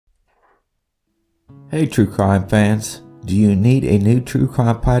Hey true crime fans, do you need a new true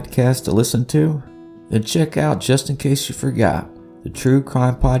crime podcast to listen to? Then check out Just In Case You Forgot, the true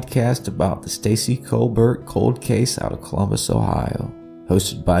crime podcast about the Stacy Colbert cold case out of Columbus, Ohio,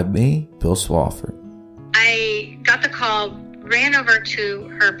 hosted by me, Bill Swafford. I got the call, ran over to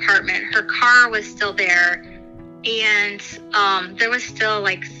her apartment. Her car was still there, and there was still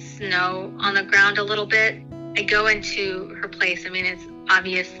like snow on the ground a little bit. I go into her place. I mean, it's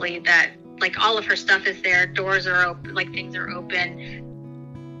obviously that like all of her stuff is there, doors are open, like things are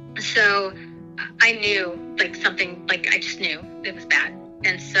open. So I knew like something, like I just knew it was bad.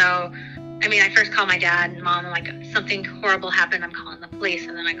 And so, I mean, I first called my dad and mom. I'm like, something horrible happened. I'm calling the police.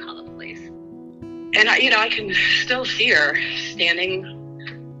 And then I call the police. And I can still see her standing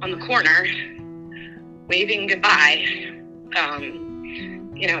on the corner, waving goodbye.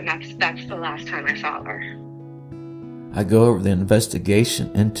 And that's the last time I saw her. I go over the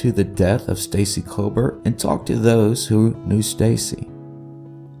investigation into the death of Stacy Colbert and talk to those who knew Stacy.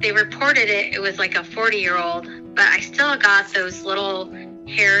 They reported it. It was like a 40-year-old, but I still got those little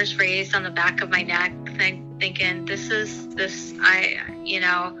hairs raised on the back of my neck, thinking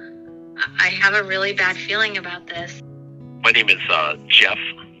I have a really bad feeling about this. My name is Jeff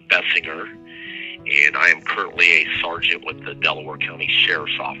Bessinger, and I am currently a sergeant with the Delaware County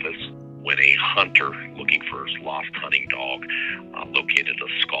Sheriff's Office when a hunter looking for his lost hunting dog located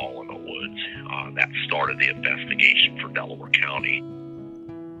a skull in the woods. That started the investigation for Delaware County.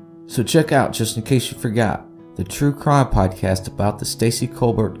 So check out Just In Case You Forgot, the true crime podcast about the Stacy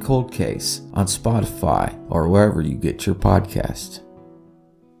Colbert cold case on Spotify or wherever you get your podcast.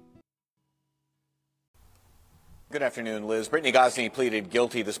 Good afternoon, Liz. Brittany Gosney pleaded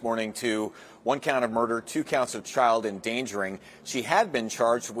guilty this morning to 1 count of murder, 2 counts of child endangering. She had been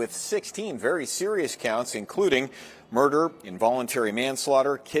charged with 16 very serious counts, including murder, involuntary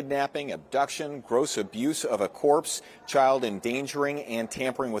manslaughter, kidnapping, abduction, gross abuse of a corpse, child endangering, and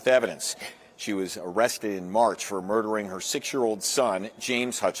tampering with evidence. She was arrested in March for murdering her 6-year-old son,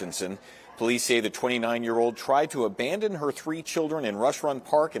 James Hutchinson. Police say the 29-year-old tried to abandon her 3 children in Rush Run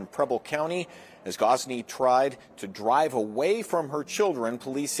Park in Preble County. As Gosney tried to drive away from her children,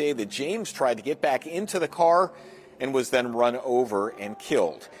 police say that James tried to get back into the car and was then run over and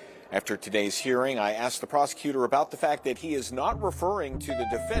killed. After today's hearing, I asked the prosecutor about the fact that he is not referring to the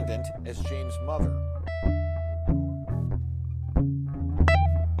defendant as James' mother.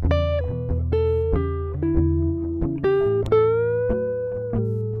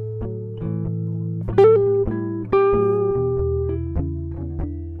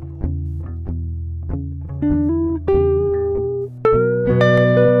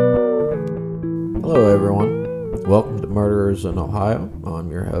 Hello everyone, welcome to Murderers in Ohio.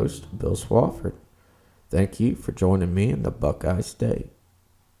 I'm your host, Bill Swafford. Thank you for joining me in the Buckeye State.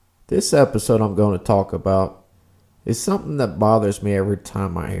 This episode I'm going to talk about is something that bothers me every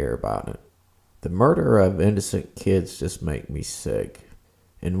time I hear about it. The murder of innocent kids just make me sick.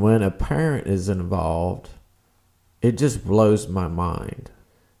 And when a parent is involved, it just blows my mind.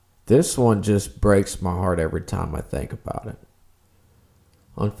 This one just breaks my heart every time I think about it.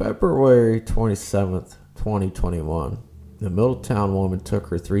 On February 27th, 2021, the Middletown woman took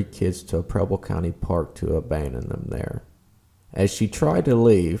her 3 kids to a Preble County park to abandon them there. As she tried to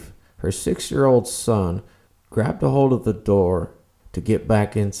leave, her 6-year-old son grabbed a hold of the door to get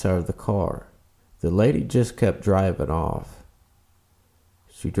back inside the car. The lady just kept driving off.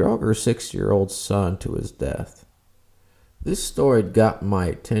 She drove her 6-year-old son to his death. This story got my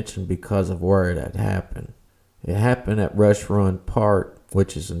attention because of where it had happened. It happened at Rush Run Park,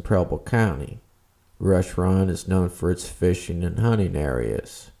 which is in Preble County. Rush Run is known for its fishing and hunting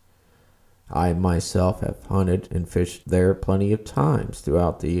areas. I myself have hunted and fished there plenty of times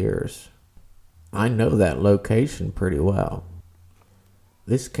throughout the years. I know that location pretty well.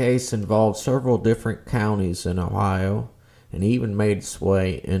 This case involved several different counties in Ohio and even made its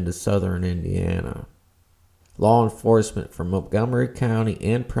way into southern Indiana. Law enforcement from Montgomery County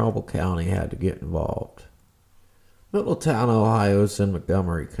and Preble County had to get involved. Middletown, Ohio is in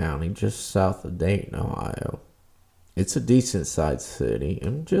Montgomery County, just south of Dayton, Ohio. It's a decent-sized city,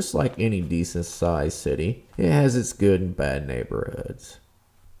 and just like any decent-sized city, it has its good and bad neighborhoods.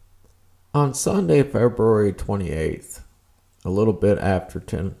 On Sunday, February 28th, a little bit after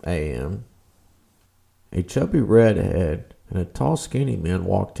 10 a.m., a chubby redhead and a tall, skinny man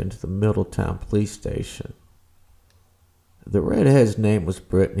walked into the Middletown police station. The redhead's name was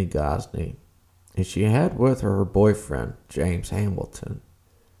Brittany Gosney, and she had with her boyfriend, James Hamilton.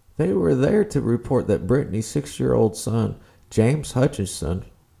 They were there to report that Brittany's 6-year-old son, James Hutchinson,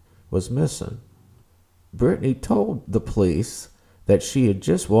 was missing. Brittany told the police that she had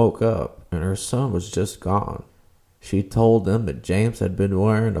just woke up and her son was just gone. She told them that James had been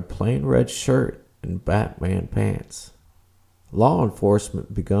wearing a plain red shirt and Batman pants. Law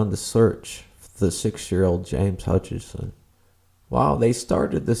enforcement began the search for the 6-year-old James Hutchinson. While they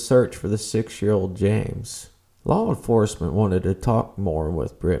started the search for the 6-year-old James, law enforcement wanted to talk more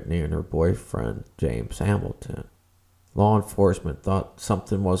with Brittany and her boyfriend, James Hamilton. Law enforcement thought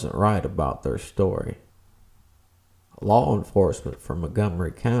something wasn't right about their story. Law enforcement from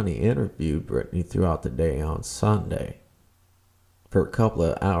Montgomery County interviewed Brittany throughout the day on Sunday. For a couple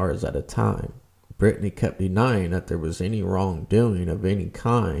of hours at a time, Brittany kept denying that there was any wrongdoing of any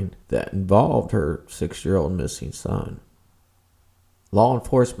kind that involved her 6-year-old missing son. Law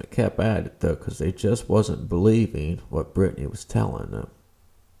enforcement kept at it though, because they just wasn't believing what Brittany was telling them.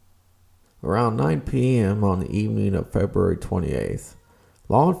 Around 9 p.m. on the evening of February 28th,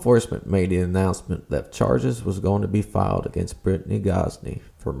 law enforcement made the announcement that charges was going to be filed against Brittany Gosney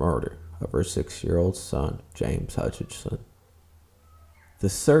for murder of her 6-year-old son, James Hutchinson. The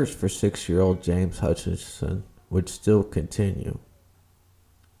search for 6-year-old James Hutchinson would still continue.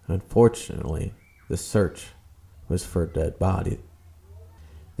 Unfortunately, the search was for a dead body.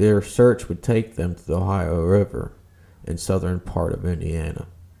 Their search would take them to the Ohio River in southern part of Indiana.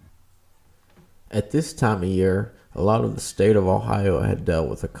 At this time of year, a lot of the state of Ohio had dealt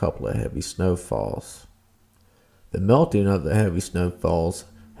with a couple of heavy snowfalls. The melting of the heavy snowfalls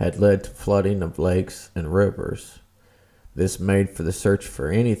had led to flooding of lakes and rivers. This made for the search for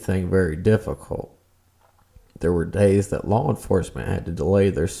anything very difficult. There were days that law enforcement had to delay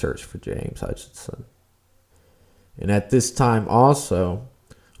their search for James Hutchinson. And at this time also,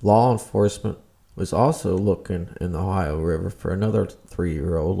 law enforcement was also looking in the Ohio River for another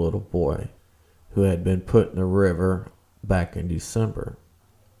 3-year-old little boy who had been put in the river back in December.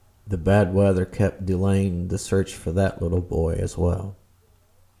 The bad weather kept delaying the search for that little boy as well.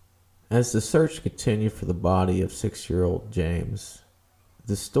 As the search continued for the body of 6-year-old James,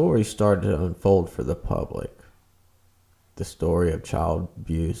 the story started to unfold for the public. The story of child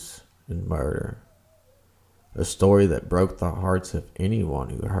abuse and murder. A story that broke the hearts of anyone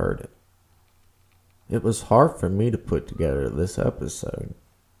who heard it. It was hard for me to put together this episode.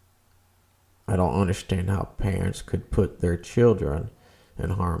 I don't understand how parents could put their children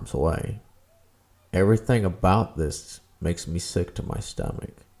in harm's way. Everything about this makes me sick to my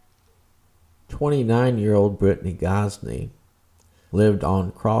stomach. 29-year-old Brittany Gosney lived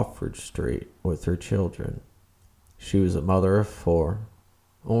on Crawford Street with her children. She was a mother of 4.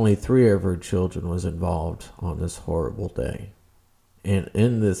 Only 3 of her children was involved on this horrible day. And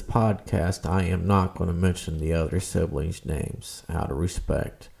in this podcast, I am not going to mention the other siblings' names out of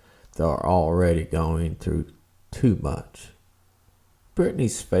respect. They are already going through too much.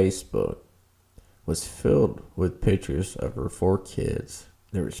 Brittany's Facebook was filled with pictures of her 4 kids.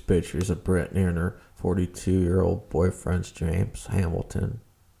 There was pictures of Brittany and her 42-year-old boyfriend, James Hamilton.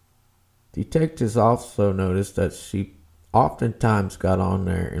 Detectives also noticed that she oftentimes got on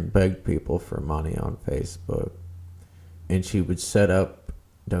there and begged people for money on Facebook. And she would set up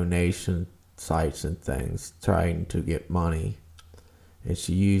donation sites and things trying to get money. And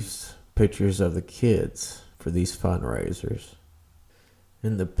she used pictures of the kids for these fundraisers.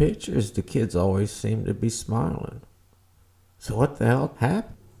 In the pictures, the kids always seemed to be smiling. So what the hell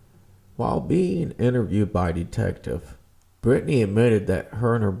happened? While being interviewed by a detective, Brittany admitted that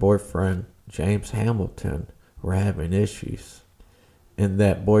her and her boyfriend, James Hamilton, were having issues. And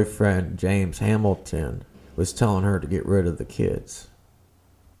that boyfriend, James Hamilton, was telling her to get rid of the kids.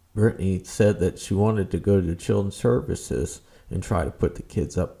 Brittany said that she wanted to go to Children's Services and try to put the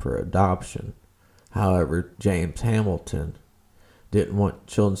kids up for adoption. However, James Hamilton didn't want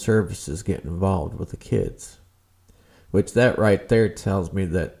Children's Services getting involved with the kids. Which that right there tells me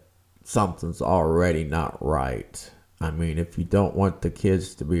that something's already not right. I mean, if you don't want the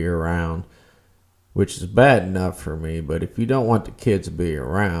kids to be around, which is bad enough for me, but if you don't want the kids to be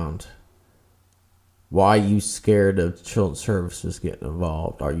around, why are you scared of Children's Services getting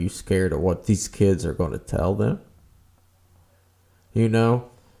involved? Are you scared of what these kids are going to tell them? You know?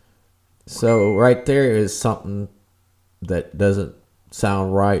 So right there is something that doesn't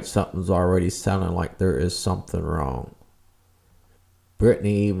sound right. Something's already sounding like there is something wrong.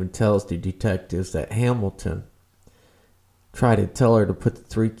 Brittany even tells the detectives that Hamilton tried to tell her to put the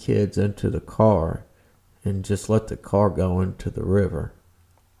 3 kids into the car and just let the car go into the river.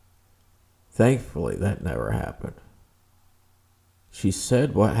 Thankfully, that never happened. She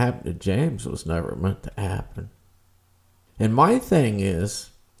said what happened to James was never meant to happen. And my thing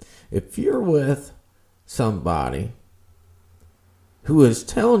is, if you're with somebody who is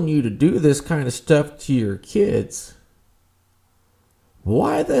telling you to do this kind of stuff to your kids,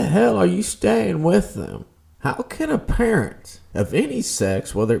 Why the hell are you staying with them? How can a parent of any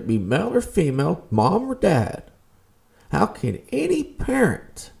sex, whether it be male or female, mom or dad, how can any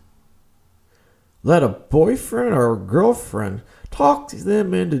parent let a boyfriend or a girlfriend talk to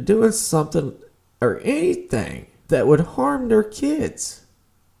them into doing something or anything that would harm their kids?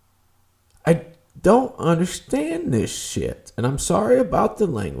 I don't understand this shit. And I'm sorry about the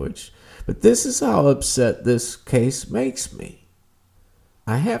language, but this is how upset this case makes me.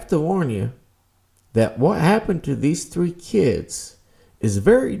 I have to warn you that what happened to these 3 kids is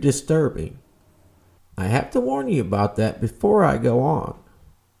very disturbing. I have to warn you about that before I go on.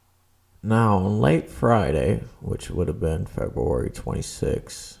 Now, on late Friday, which would have been February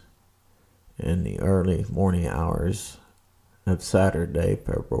 26th, in the early morning hours of Saturday,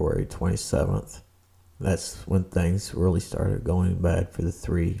 February 27th, that's when things really started going bad for the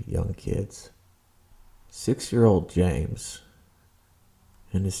 3 young kids. 6-year-old James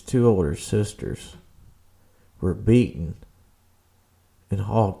and his 2 older sisters were beaten and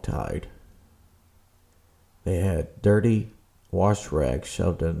hogtied. They had dirty wash rags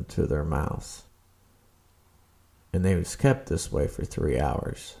shoved into their mouths, and they was kept this way for 3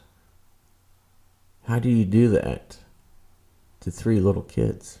 hours. How do you do that to 3 little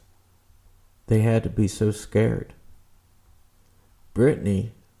kids? They had to be so scared.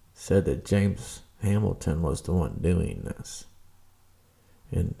 Brittany said that James Hamilton was the one doing this.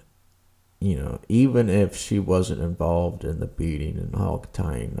 And, even if she wasn't involved in the beating and hog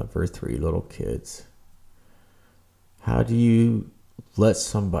tying of her 3 little kids, how do you let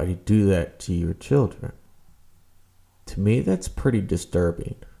somebody do that to your children? To me, that's pretty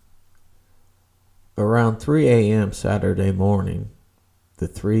disturbing. Around 3 a.m. Saturday morning, the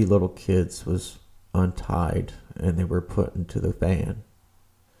 3 little kids was untied and they were put into the van.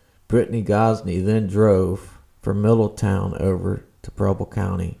 Brittany Gosney then drove from Middletown over to Preble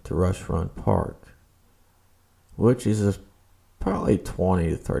County to Rush Run Park, which is probably 20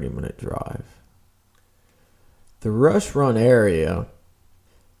 to 30 minute drive. The Rush Run area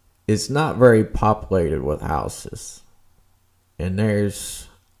is not very populated with houses, and there's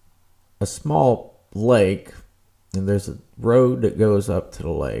a small lake, and there's a road that goes up to the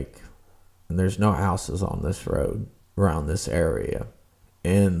lake, and there's no houses on this road around this area,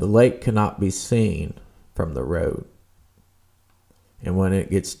 and the lake cannot be seen from the road. And when it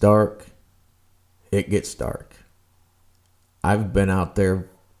gets dark, it gets dark. I've been out there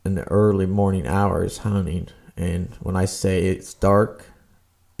in the early morning hours hunting, and when I say it's dark,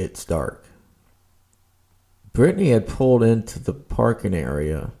 it's dark. Brittany had pulled into the parking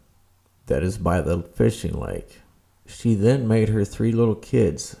area that is by the fishing lake. She then made her 3 little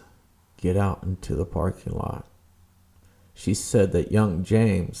kids get out into the parking lot. She said that young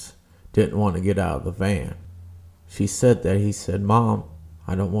James didn't want to get out of the van. She said that he said, "Mom,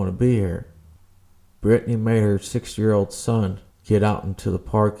 I don't want to be here." Brittany made her 6-year-old son get out into the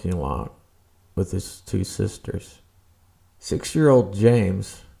parking lot with his 2 sisters. 6-year-old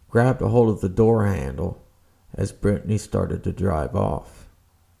James grabbed a hold of the door handle as Brittany started to drive off.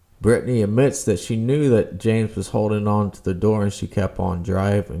 Brittany admits that she knew that James was holding on to the door and she kept on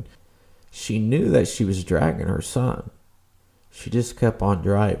driving. She knew that she was dragging her son. She just kept on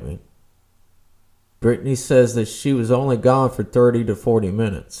driving. Brittany says that she was only gone for 30 to 40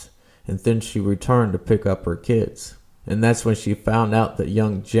 minutes, and then she returned to pick up her kids. And that's when she found out that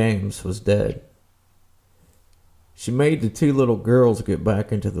young James was dead. She made the 2 little girls get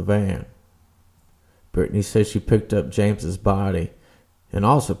back into the van. Brittany says she picked up James's body and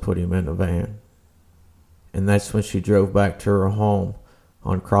also put him in the van. And that's when she drove back to her home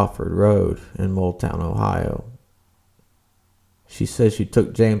on Crawford Road in Moultown, Ohio. She says she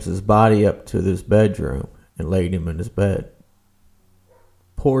took James's body up to his bedroom and laid him in his bed.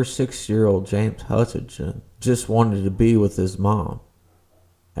 Poor 6-year-old James Hutchinson just wanted to be with his mom.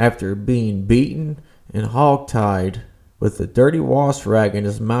 After being beaten and hogtied with a dirty wash rag in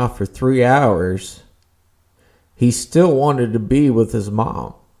his mouth for 3 hours, he still wanted to be with his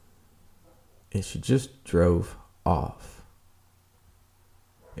mom. And she just drove off.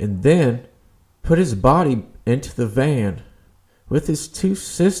 And then put his body into the van with his 2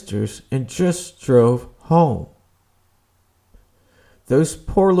 sisters and just drove home. Those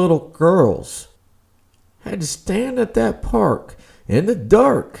poor little girls had to stand at that park in the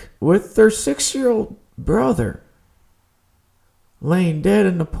dark with their 6-year-old brother laying dead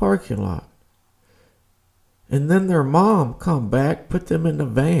in the parking lot. And then their mom come back, put them in the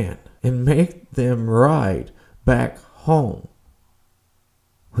van, and make them ride back home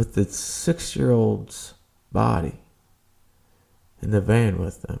with the 6-year-old's body in the van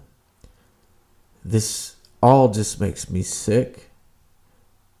with them. This all just makes me sick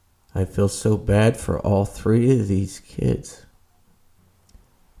I feel so bad for all 3 of these kids.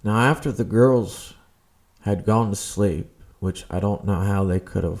 Now, after the girls had gone to sleep, which I don't know how they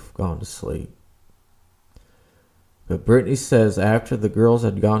could have gone to sleep, but Brittany says after the girls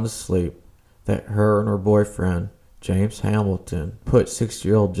had gone to sleep that her and her boyfriend, James Hamilton, put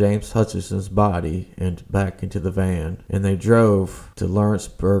 6-year-old James Hutchinson's body back into the van, and they drove to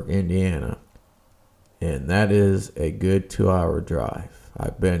Lawrenceburg, Indiana. And that is a good 2-hour drive.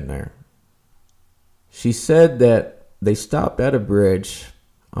 I've been there. She said that they stopped at a bridge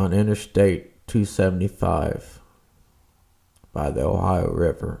on Interstate 275 by the Ohio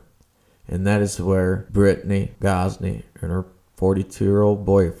River. And that is where Brittany Gosney and her 42-year-old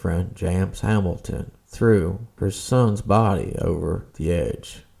boyfriend, James Hamilton, threw her son's body over the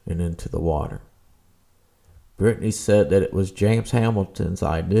edge and into the water. Brittany said that it was James Hamilton's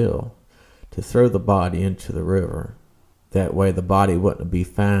ideal to throw the body into the river. That way the body wouldn't be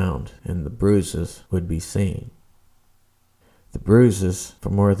found and the bruises would be seen. The bruises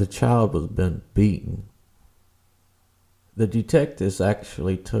from where the child was been beaten. The detectives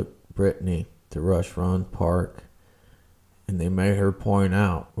actually took Brittany to Rush Run Park, and they made her point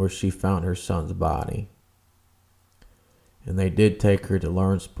out where she found her son's body. And they did take her to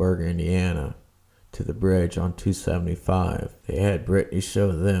Lawrenceburg, Indiana, to the bridge on 275. They had Brittany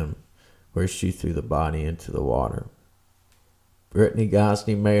show them where she threw the body into the water. Brittany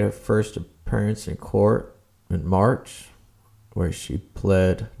Gosney made her first appearance in court in March, where she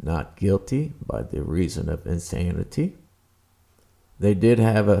pled not guilty by the reason of insanity. They did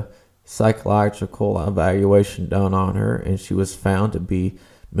have a psychological evaluation done on her, and she was found to be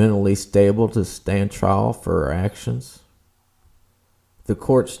mentally stable to stand trial for her actions. The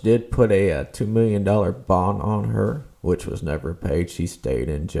courts did put a $2 million bond on her, which was never paid. She stayed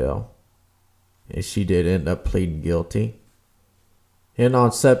in jail, and she did end up pleading guilty. And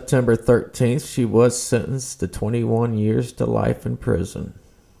on September 13th, she was sentenced to 21 years to life in prison.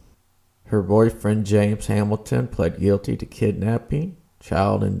 Her boyfriend, James Hamilton, pled guilty to kidnapping,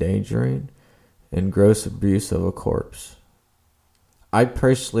 child endangering, and gross abuse of a corpse. I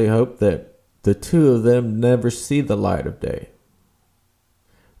personally hope that the 2 of them never see the light of day.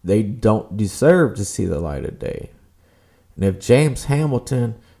 They don't deserve to see the light of day. And if James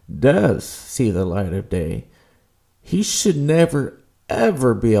Hamilton does see the light of day, he should never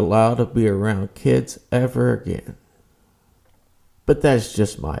ever be allowed to be around kids ever again. But that's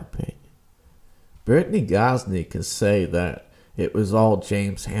just my opinion. Brittany Gosney can say that it was all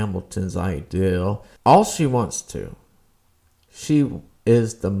James Hamilton's ideal. All she wants to. She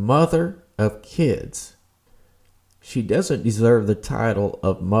is the mother of kids. She doesn't deserve the title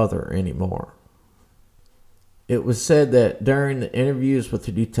of mother anymore. It was said that during the interviews with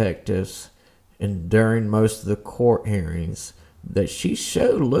the detectives and during most of the court hearings that she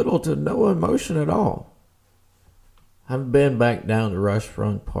showed little to no emotion at all. I've been back down to Rush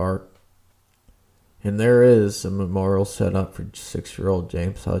Run Park, and there is a memorial set up for 6-year-old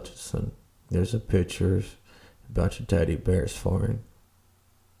James Hutchinson. There's a picture, a bunch of teddy bears for him.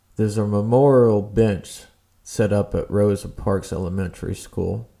 There's a memorial bench set up at Rosa Parks Elementary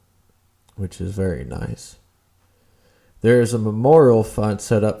School, which is very nice. There is a memorial fund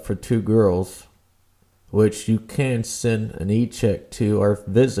set up for 2 girls, which you can send an e-check to or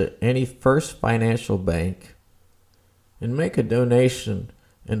visit any First Financial Bank and make a donation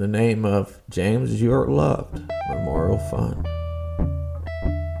in the name of James You're Loved Memorial Fund.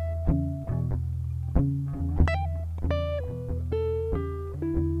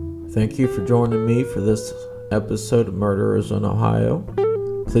 Thank you for joining me for this episode of Murderers in Ohio.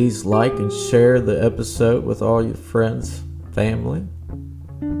 Please like and share the episode with all your friends, family.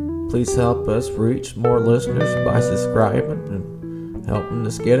 Please help us reach more listeners by subscribing and helping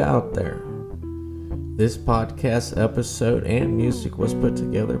us get out there. This podcast episode and music was put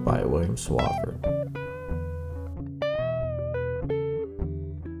together by William Swafford.